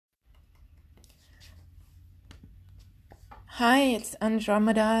Hi, it's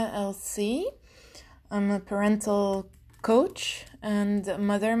Andromeda LC. I'm a parental coach and a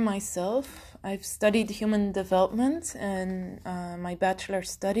mother myself. I've studied human development in my bachelor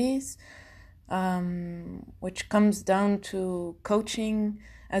studies, which comes down to coaching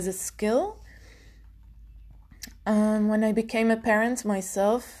as a skill. When I became a parent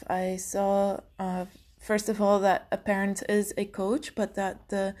myself, I saw, first of all, that a parent is a coach, but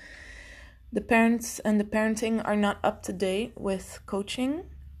that the parents and the parenting are not up to date with coaching.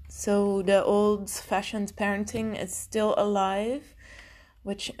 So the old-fashioned parenting is still alive,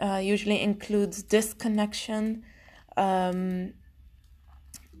 which usually includes disconnection,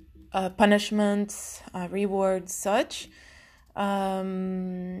 punishments, rewards, such.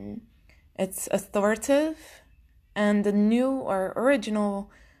 It's authoritative, and the new or original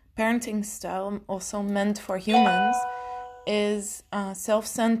parenting style, also meant for humans, is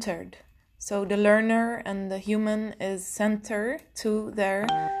self-centered. So the learner and the human is centered to their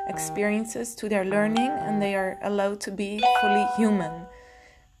experiences, to their learning, and they are allowed to be fully human.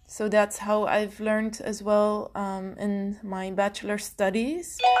 So that's how I've learned as well in my bachelor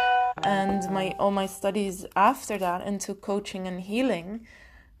studies, and all my studies after that into coaching and healing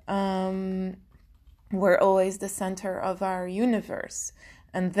were always the center of our universe.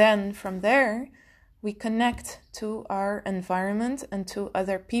 And then from there, we connect to our environment and to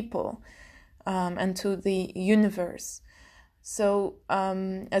other people. And to the universe. So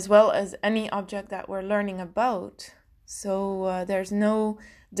as well as any object that we're learning about. So there's no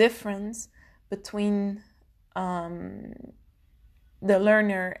difference between the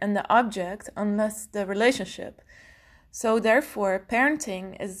learner and the object unless the relationship. So therefore,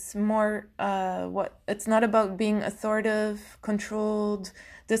 parenting is more it's not about being authoritative, controlled,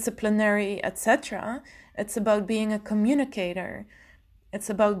 disciplinary, etc. It's about being a communicator. It's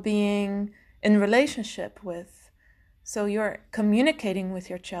about being in relationship with. So you're communicating with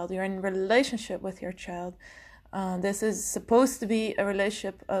your child, you're in relationship with your child. This is supposed to be a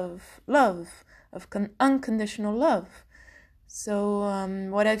relationship of love, of unconditional love. So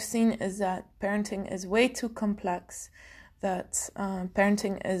what I've seen is that parenting is way too complex, that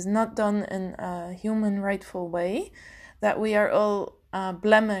parenting is not done in a human rightful way, that we are all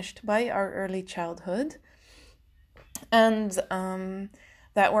blemished by our early childhood, and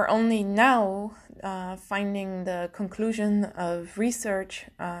that we're only now finding the conclusion of research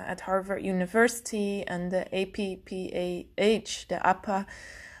at Harvard University and the APPAH, the APA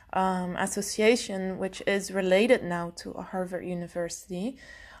association, which is related now to Harvard University,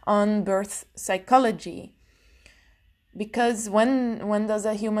 on birth psychology. Because when does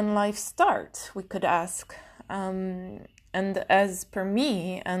a human life start, we could ask. And as per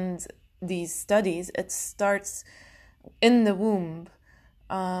me and these studies, it starts in the womb.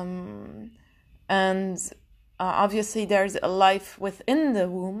 Obviously there's a life within the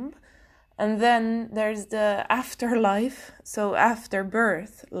womb, and then there's the afterlife, so after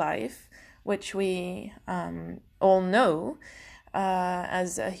birth life, which we all know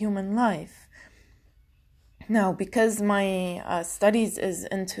as a human life. Now, because my studies is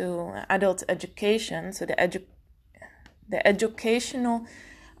into adult education, so the educational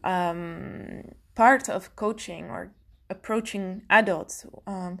part of coaching or approaching adults,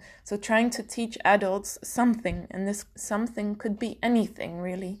 so trying to teach adults something, and this something could be anything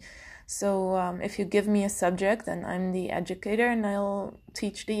really. So if you give me a subject, then I'm the educator and I'll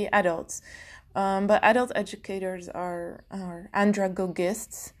teach the adults. But adult educators are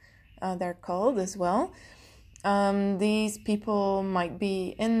andragogists, they're called as well. These people might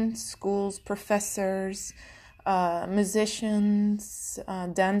be in schools, professors, musicians,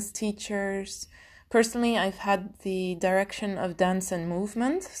 dance teachers. Personally, I've had the direction of dance and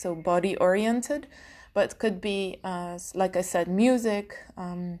movement, so body-oriented, but it could be, like I said, music,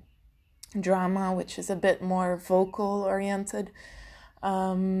 drama, which is a bit more vocal-oriented,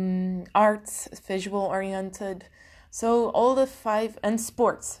 arts, visual-oriented. So all the five, and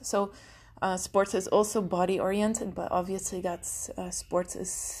sports. So sports is also body-oriented, but obviously that's sports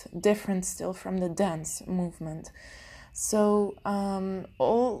is different still from the dance movement. So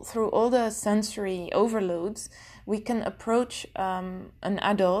through all the sensory overloads, we can approach an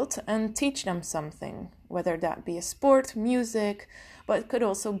adult and teach them something, whether that be a sport, music, but it could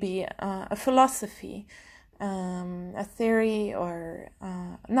also be a philosophy, a theory, or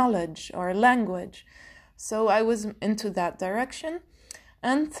knowledge, or a language. So I was into that direction,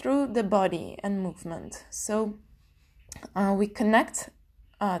 and through the body and movement. So we connect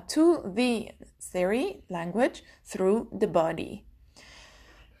to the theory, language, through the body.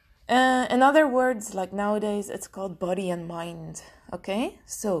 In other words, like nowadays, it's called body and mind, okay?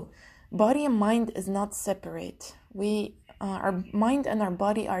 So body and mind is not separate. We our mind and our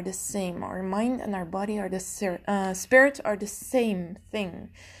body are the same. Our mind and our body are the spirit are the same thing.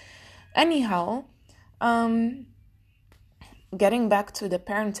 Anyhow, getting back to the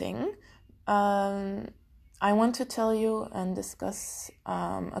parenting, I want to tell you and discuss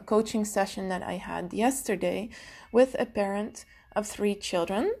a coaching session that I had yesterday with a parent of 3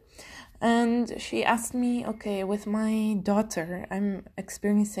 children. And she asked me, okay, with my daughter, I'm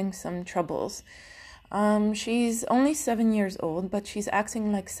experiencing some troubles. She's only 7 years old, but she's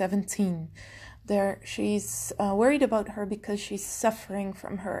acting like 17. She's worried about her because she's suffering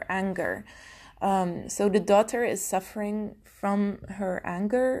from her anger. So the daughter is suffering from her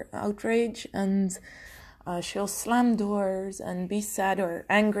anger, outrage, and she'll slam doors and be sad or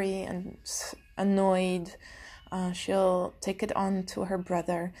angry and annoyed. She'll take it on to her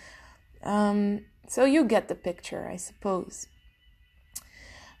brother. So you get the picture, I suppose.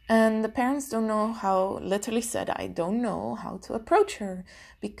 And the parents don't know how, literally said, I don't know how to approach her,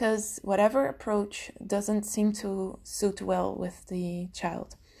 because whatever approach doesn't seem to suit well with the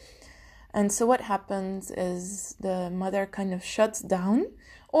child. And so what happens is the mother kind of shuts down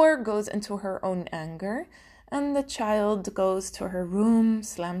or goes into her own anger, and the child goes to her room,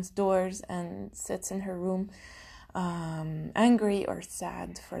 slams doors, and sits in her room angry or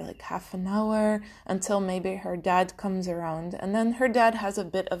sad for like half an hour until maybe her dad comes around. And then her dad has a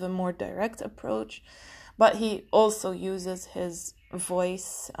bit of a more direct approach, but he also uses his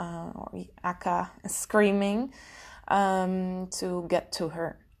voice or aka, screaming, to get to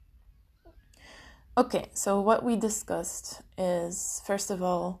her. Okay, so what we discussed is, first of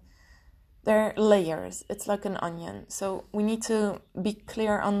all, there are layers. It's like an onion. So we need to be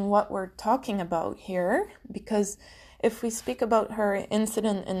clear on what we're talking about here, because if we speak about her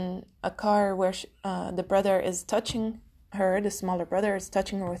incident in a car where the brother is touching her, the smaller brother is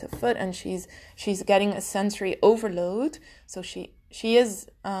touching her with a foot, and she's getting a sensory overload. So she is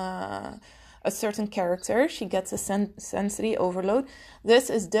a certain character. She gets a sensory overload.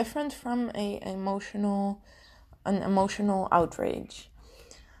 This is different from an emotional outrage.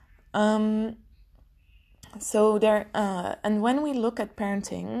 So there, and when we look at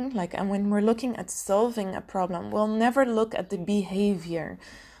parenting, and when we're looking at solving a problem, we'll never look at the behavior.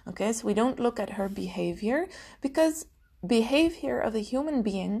 Okay, so we don't look at her behavior, because behavior of a human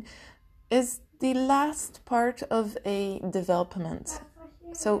being is the last part of a development.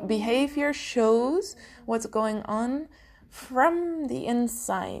 So behavior shows what's going on from the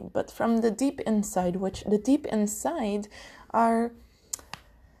inside, but from the deep inside, which the deep inside are,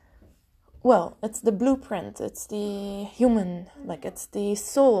 well, it's the blueprint, it's the human, it's the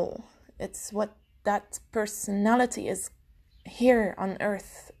soul, it's what that personality is here on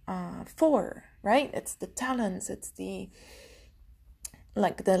earth for, right? It's the talents, it's the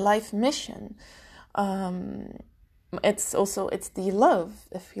life mission. It's the love,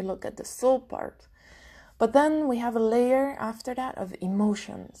 if you look at the soul part. But then we have a layer after that of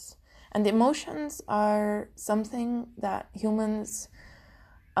emotions. And emotions are something that humans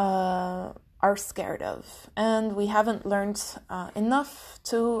are scared of, and we haven't learned enough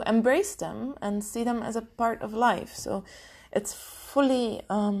to embrace them and see them as a part of life. So it's fully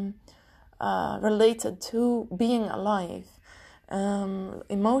related to being alive.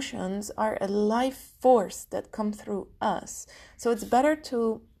 Emotions are a life force that come through us. So it's better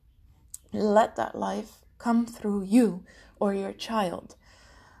to let that life come through you or your child.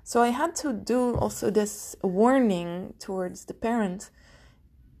 So I had to do also this warning towards the parent.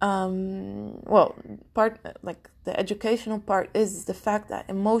 The educational part is the fact that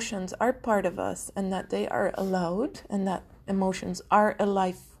emotions are part of us and that they are allowed, and that emotions are the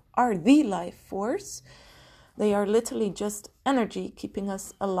life force. They are literally just energy keeping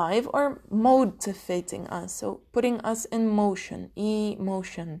us alive or motivating us, so putting us in motion,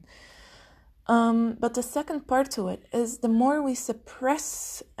 emotion. But the second part to it is, the more we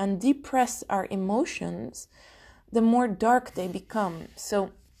suppress and depress our emotions, the more dark they become.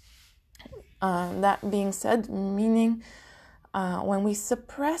 So that being said, meaning when we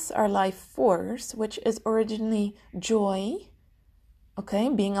suppress our life force, which is originally joy, okay,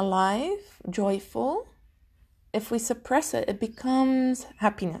 being alive, joyful, if we suppress it, it becomes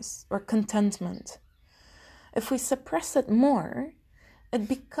happiness or contentment. If we suppress it more, it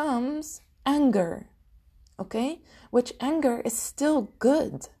becomes anger, okay, which anger is still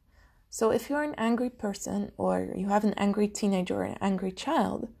good. So if you're an angry person, or you have an angry teenager or an angry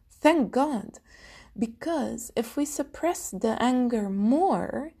child, thank God, because if we suppress the anger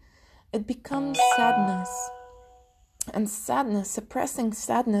more, it becomes sadness. And suppressing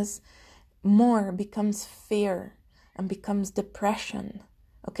sadness more becomes fear and becomes depression.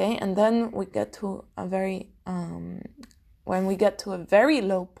 Okay, and then we get to a very when we get to a very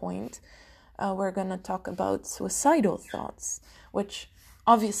low point, we're going to talk about suicidal thoughts, which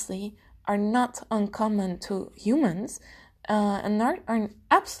obviously are not uncommon to humans, and are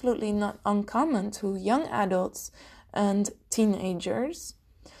absolutely not uncommon to young adults and teenagers.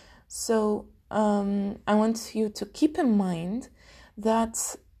 So I want you to keep in mind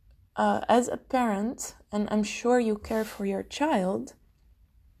that as a parent, and I'm sure you care for your child,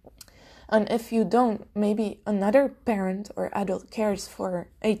 and if you don't, maybe another parent or adult cares for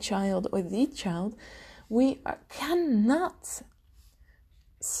a child or the child, we cannot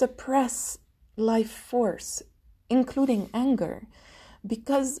suppress life force, including anger,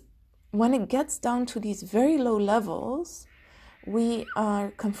 because when it gets down to these very low levels, we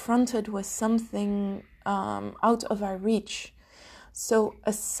are confronted with something out of our reach. So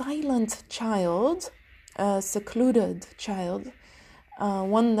a silent child, a secluded child,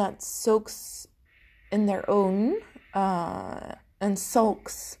 one that soaks in their own and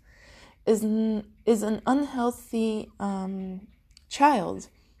sulks, is an unhealthy child.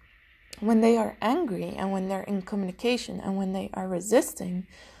 When they are angry and when they're in communication and when they are resisting,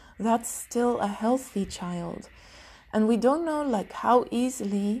 that's still a healthy child. And we don't know like how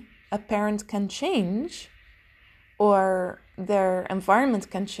easily a parent can change, or their environment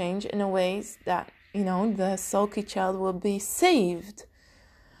can change in a ways that, you know, the sulky child will be saved.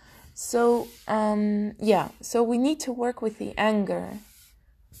 So so we need to work with the anger.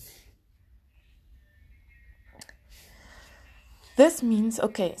 This means,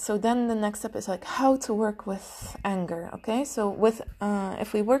 okay, so then the next step is like how to work with anger, okay? So with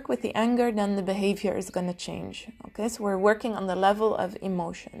if we work with the anger, then the behavior is going to change, okay? So we're working on the level of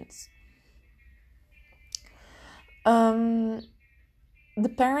emotions. The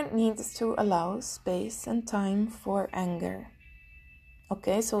parent needs to allow space and time for anger,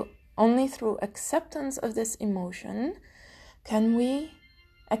 okay? So only through acceptance of this emotion can we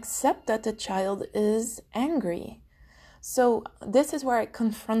accept that the child is angry. So this is where I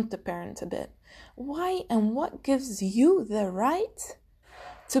confront the parent a bit. Why and what gives you the right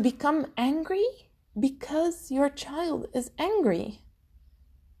to become angry because your child is angry?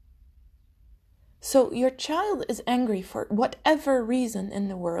 So your child is angry for whatever reason in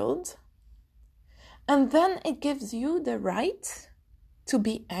the world, and then it gives you the right to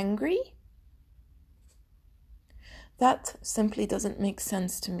be angry? That simply doesn't make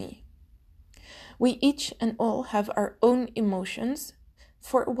sense to me. We each and all have our own emotions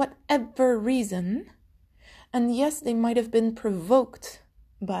for whatever reason. And yes, they might have been provoked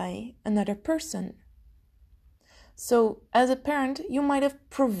by another person. So as a parent, you might have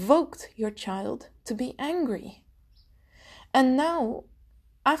provoked your child to be angry. And now,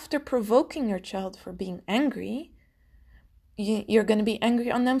 after provoking your child for being angry, you're going to be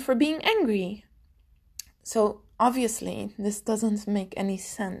angry on them for being angry. So obviously, this doesn't make any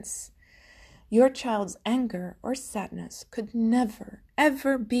sense. Your child's anger or sadness could never,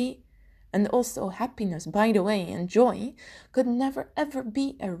 ever be, and also happiness, by the way, and joy, could never, ever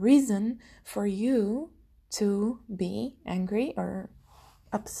be a reason for you to be angry or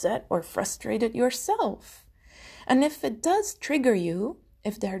upset or frustrated yourself. And if it does trigger you,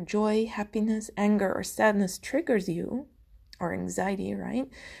 if their joy, happiness, anger, or sadness triggers you, or anxiety, right,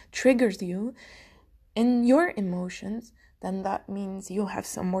 triggers you in your emotions, then that means you have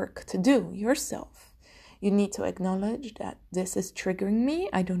some work to do yourself. You need to acknowledge that this is triggering me.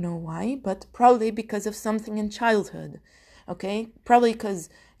 I don't know why, but probably because of something in childhood, okay? Probably because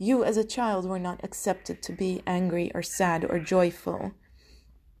you as a child were not accepted to be angry or sad or joyful.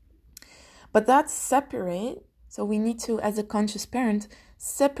 But that's separate. So we need to, as a conscious parent,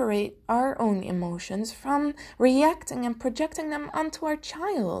 separate our own emotions from reacting and projecting them onto our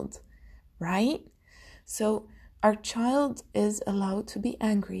child, right? So our child is allowed to be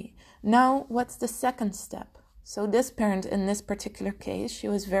angry. Now, what's the second step? So this parent, in this particular case, she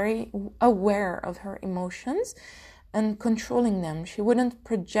was very aware of her emotions and controlling them. She wouldn't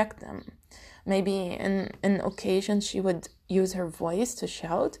project them. Maybe in occasions she would use her voice to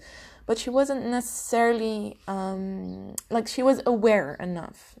shout, but she wasn't necessarily, she was aware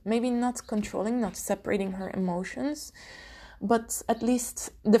enough. Maybe not controlling, not separating her emotions, but at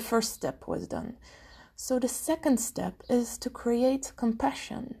least the first step was done. So the second step is to create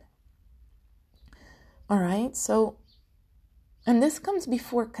compassion. All right, so, and this comes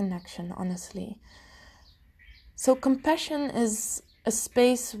before connection, honestly. So compassion is a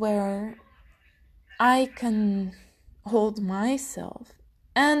space where I can hold myself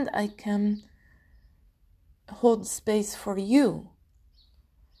and I can hold space for you.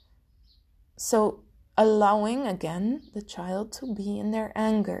 So allowing, again, the child to be in their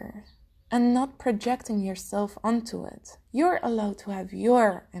anger. and not projecting yourself onto it. You're allowed to have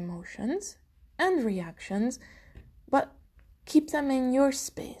your emotions and reactions, but keep them in your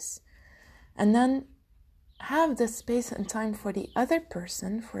space. And then have the space and time for the other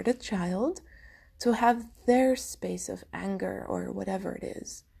person, for the child, to have their space of anger or whatever it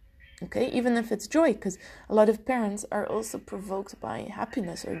is. Okay, even if it's joy, because a lot of parents are also provoked by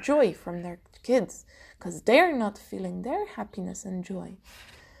happiness or joy from their kids, because they're not feeling their happiness and joy.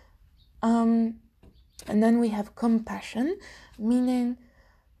 And then we have compassion, meaning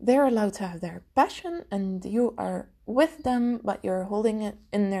they're allowed to have their passion and you are with them, but you're holding it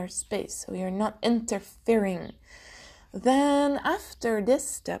in their space, so you're not interfering. Then after this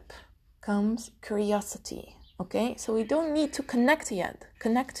step comes curiosity. Okay, so we don't need to connect yet.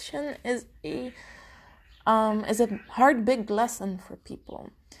 Connection is a hard, big lesson for people.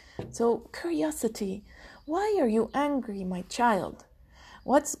 So curiosity, why are you angry, my child?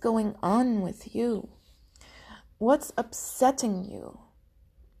 What's going on with you? What's upsetting you?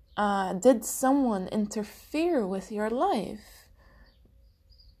 Did someone interfere with your life?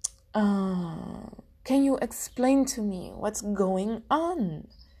 Can you explain to me what's going on?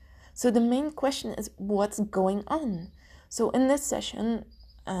 So the main question is, what's going on? So in this session,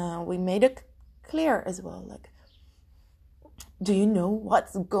 we made it clear as well, like, do you know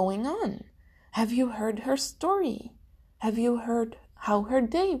what's going on? Have you heard her story? Have you heard how her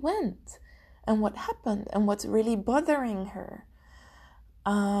day went? And what happened? And what's really bothering her?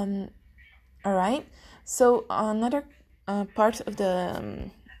 All right. So another part of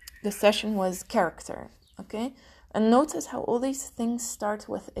the session was character. Okay. And notice how all these things start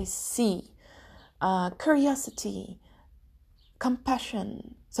with a C. Curiosity,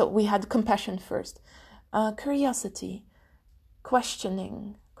 compassion. So we had compassion first. Curiosity,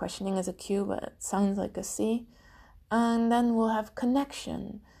 questioning. Questioning is a Q, but it sounds like a C. And then we'll have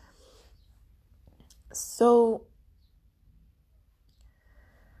connection. So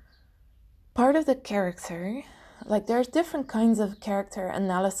part of the character, like there's different kinds of character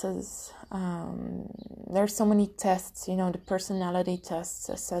analysis. There's so many tests, the personality tests,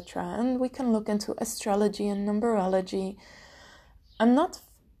 etc. And we can look into astrology and numerology. I'm not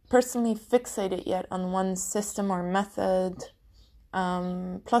personally fixated yet on one system or method.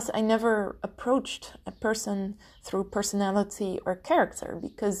 Plus, I never approached a person through personality or character,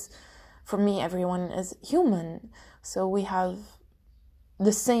 because for me, everyone is human. So we have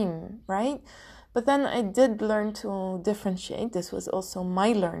the same, right? But then I did learn to differentiate. This was also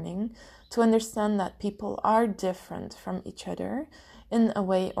my learning, to understand that people are different from each other in a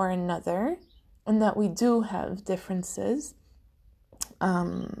way or another, and that we do have differences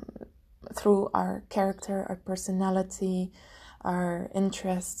through our character, our personality, our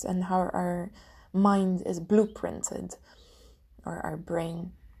interests, and how our mind is blueprinted, or our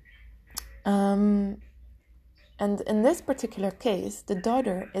brain. And in this particular case, the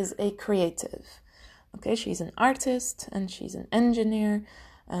daughter is a creative. Okay, she's an artist and she's an engineer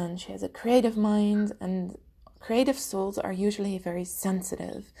and she has a creative mind, and creative souls are usually very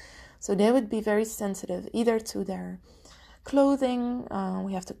sensitive. So they would be very sensitive either to their clothing.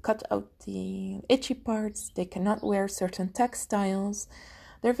 We have to cut out the itchy parts. They cannot wear certain textiles.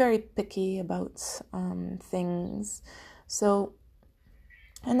 They're very picky about things. So,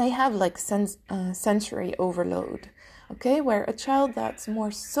 and they have like sensory overload. Okay, where a child that's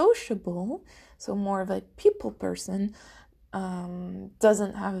more sociable, so more of a people person,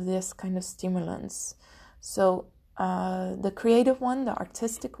 doesn't have this kind of stimulants. So the creative one, the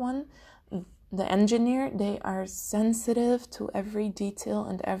artistic one, the engineer, they are sensitive to every detail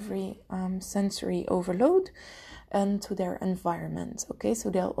and every sensory overload and to their environment. Okay, so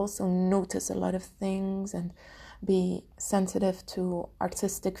they'll also notice a lot of things and be sensitive to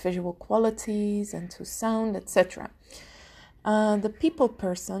artistic visual qualities and to sound, etc. The people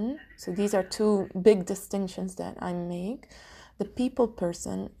person, so these are two big distinctions that I make. The people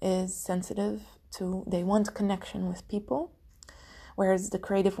person is sensitive to, they want connection with people, whereas the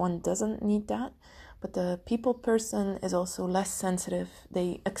creative one doesn't need that. But the people person is also less sensitive.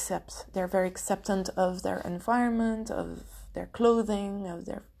 They accept, they're very acceptant of their environment, of their clothing,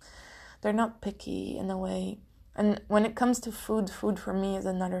 they're not picky in a way. And when it comes to food for me is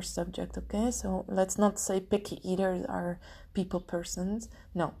another subject, okay? So let's not say picky eaters are people persons.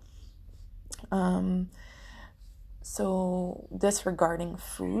 No. So disregarding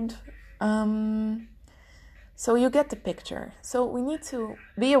food. So you get the picture. So we need to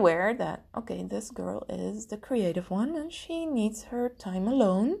be aware that, okay, this girl is the creative one and she needs her time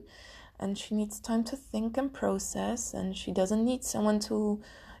alone and she needs time to think and process, and she doesn't need someone to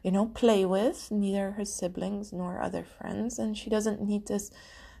play with, neither her siblings nor other friends, and she doesn't need this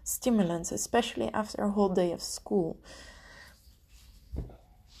stimulants, especially after a whole day of school.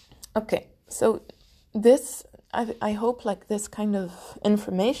 Okay, so this, I hope like this kind of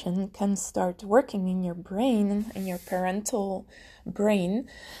information can start working in your brain, in your parental brain,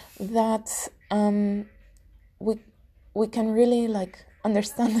 that we can really like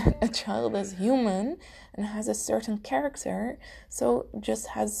understand that a child is human and has a certain character, so just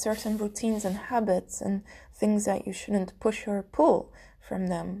has certain routines and habits and things that you shouldn't push or pull from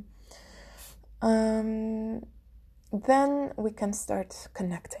them. Then we can start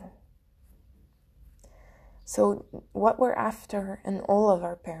connecting. So what we're after in all of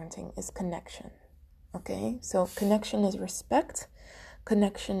our parenting is connection. Okay, so connection is respect.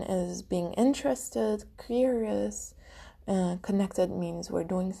 Connection is being interested, curious. Connected means we're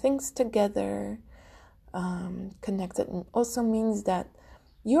doing things together. Connected also means that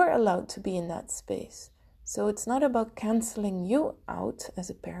you're allowed to be in that space. So it's not about canceling you out as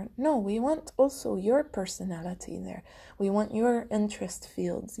a parent. No, we want also your personality there. We want your interest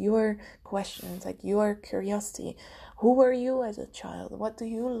fields, your questions, like your curiosity. Who were you as a child? What do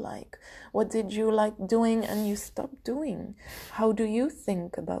you like? What did you like doing and you stopped doing? How do you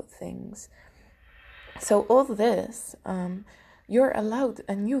think about things? So all this, you're allowed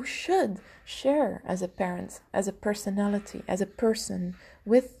and you should share as a parent, as a personality, as a person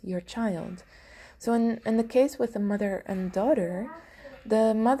with your child. So in the case with the mother and daughter,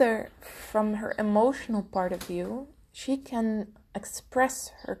 the mother, from her emotional part of view, she can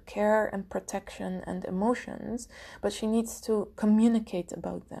express her care and protection and emotions, but she needs to communicate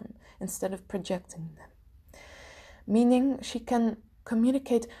about them instead of projecting them. Meaning she can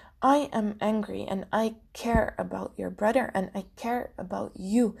communicate, I am angry and I care about your brother and I care about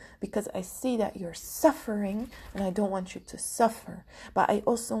you because I see that you're suffering and I don't want you to suffer. But I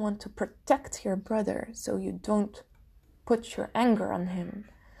also want to protect your brother so you don't put your anger on him.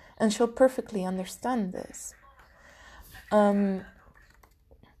 And she'll perfectly understand this. So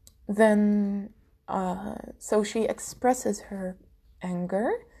she expresses her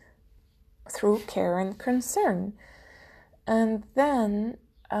anger through care and concern. And then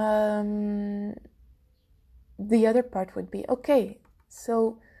the other part would be, okay,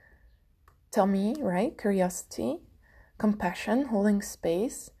 so tell me, right? Curiosity, compassion, holding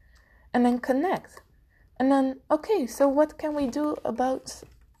space, and then connect. And then, okay, so what can we do about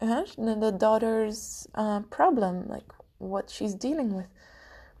the daughter's problem, like what she's dealing with?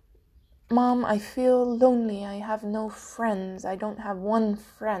 Mom, I feel lonely. I have no friends. I don't have one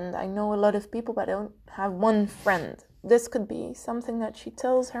friend. I know a lot of people, but I don't have one friend. This could be something that she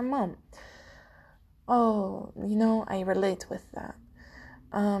tells her mom. Oh, I relate with that.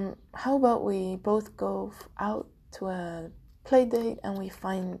 How about we both go out to a play date and we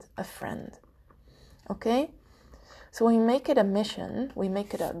find a friend? Okay? So we make it a mission. We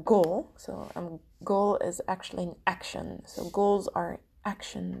make it a goal. So a goal is actually an action. So goals are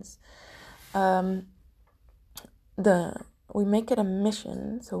actions. We make it a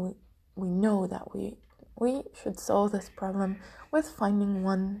mission, so we know that we should solve this problem with finding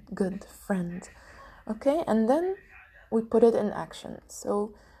one good friend. Okay, and then we put it in action.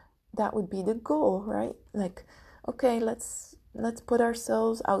 So that would be the goal, right? Like, okay, let's put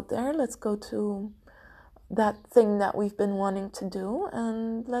ourselves out there. Let's go to that thing that we've been wanting to do,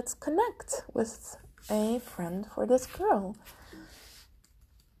 and let's connect with a friend for this girl.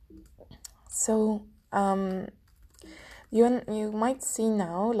 So you might see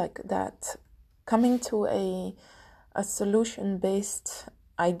now like that coming to a solution-based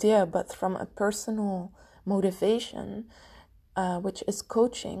idea, but from a personal motivation, which is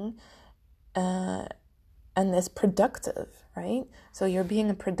coaching, and is productive, right? So you're being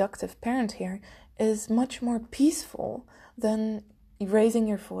a productive parent here is much more peaceful than raising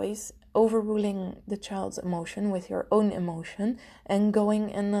your voice, overruling the child's emotion with your own emotion, and going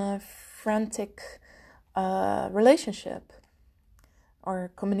in a frantic relationship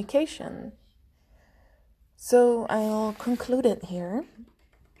or communication. So I'll conclude it here.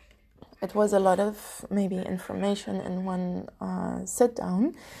 It was a lot of maybe information in one sit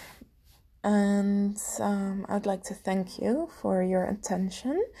down, and I'd like to thank you for your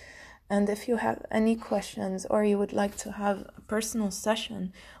attention. And if you have any questions, or you would like to have a personal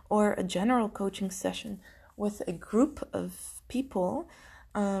session or a general coaching session with a group of people,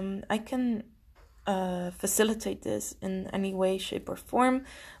 I can facilitate this in any way, shape, or form,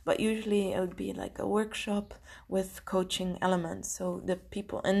 but usually it would be like a workshop with coaching elements. So the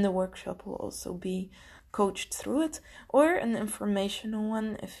people in the workshop will also be coached through it, or an informational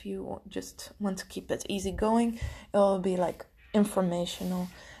one if you just want to keep it easy going. It will be like informational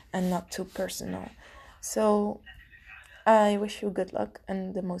and not too personal. So I wish you good luck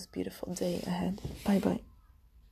and the most beautiful day ahead. Bye bye.